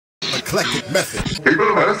eclectic method. People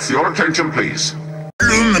of Earth, your attention, please.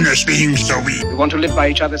 Luminous beings so we want to live by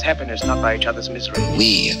each other's happiness, not by each other's misery.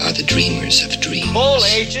 We are the dreamers of dreams. All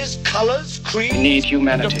ages, colors, creeds. We need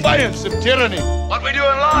humanity. Defiance of tyranny. What we do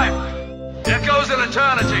in life echoes in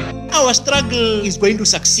eternity. Our struggle is going to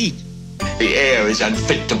succeed. The air is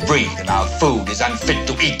unfit to breathe, and our food is unfit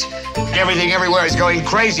to eat. Everything everywhere is going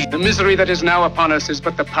crazy. The misery that is now upon us is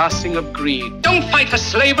but the passing of greed. Don't fight for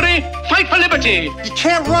slavery, fight for liberty. You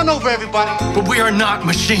can't run over everybody. But we are not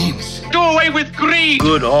machines. Do away with greed.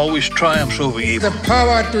 Good always triumphs over evil. The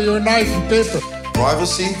power to unite people.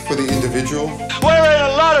 Privacy for the individual. We're in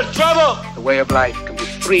a lot of trouble. The way of life can be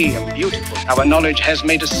free and beautiful. Our knowledge has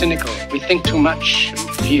made us cynical. We think too much and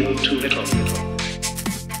feel too little.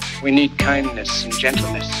 We need kindness and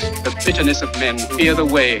gentleness. The bitterness of men fear the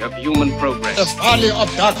way of human progress. The valley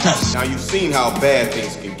of darkness. Now you've seen how bad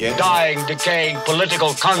things can get. Dying, decaying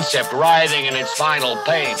political concept writhing in its final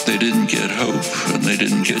pain. They didn't get hope, and they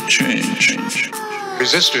didn't get change.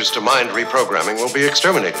 Resistors to mind reprogramming will be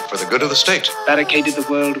exterminated for the good of the state. Barricaded the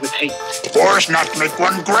world with hate. wars not make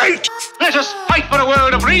one great. Let us fight for a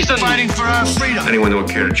world of reason. Fighting for our freedom. Anyone that would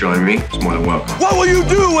care to join me is more than welcome. What will you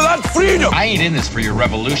do without freedom? I ain't in this for your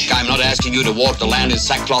revolution. I'm not asking you to walk the land in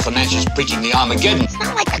sackcloth and ashes preaching the Armageddon. It's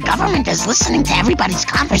not like the government is listening to everybody's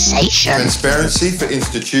conversation. Transparency for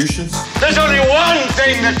institutions. There's only one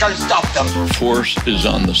thing that can stop them. Force is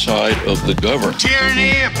on the side of the governed.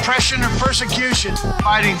 Tyranny, oppression, or persecution.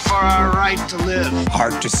 Fighting for our right to live.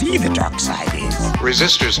 Hard to see the dark side is.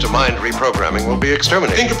 Resistors to mind reprogramming will be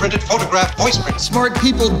exterminated. Fingerprinted, photographed, voice print. Smart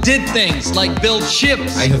people did things like build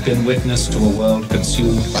ships. I have been witness to a world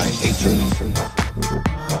consumed by hatred.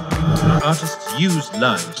 Artists use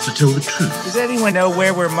lies to tell the truth. Does anyone know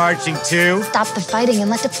where we're marching to? Stop the fighting and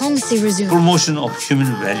let diplomacy resume. Promotion of human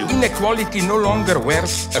value. Inequality no longer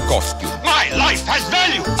wears a costume. My life has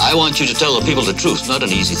value! I want you to tell the people the truth, not an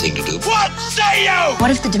easy thing to do. What say you?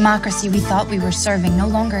 What if the democracy we thought we were serving no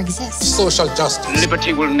longer exists? Social justice.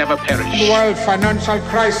 Liberty will never perish. The world financial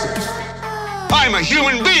crisis. I'm a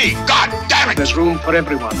human being! God damn it! There's room for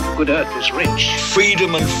everyone. Good earth is rich.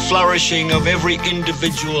 Freedom and flourishing of every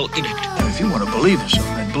individual in it. And if you want to believe in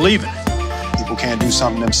something, then believe in it. People can't do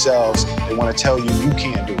something themselves. They want to tell you you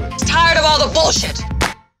can't do it. Tired of all the bullshit.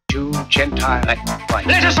 Jew, Gentile, and white.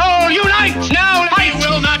 Let us all unite now! I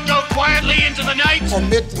will not go quietly into the night!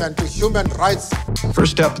 Commitment to human rights.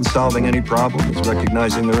 First step in solving any problem is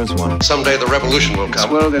recognizing there is one. Someday the revolution will In this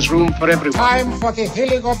come. world, there's room for everyone. Time for the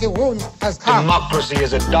healing of the wound has come. Democracy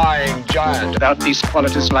is a dying giant. Without these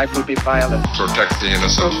qualities, life will be violent. Protect the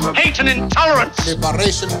innocent. Hate and intolerance!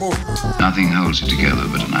 Liberation movement. Nothing holds it together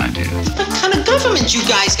but an idea. What kind of government you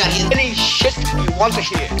guys got here? Any shit you want to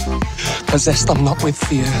hear. Possess them not with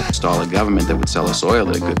fear. Install a government that would sell us oil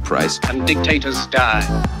at a good price. And dictators die.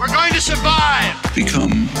 We're going to survive!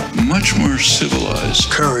 Become much more civilized.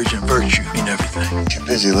 Courage and virtue mean everything. Get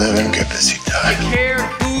busy living, get busy dying. Cared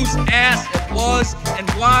whose ass it was and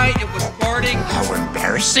why it was farting. How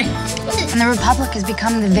embarrassing. And the Republic has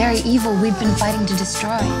become the very evil we've been fighting to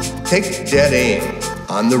destroy. Take dead aim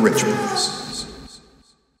on the rich boys.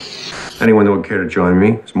 Anyone that would care to join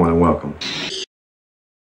me is more than welcome.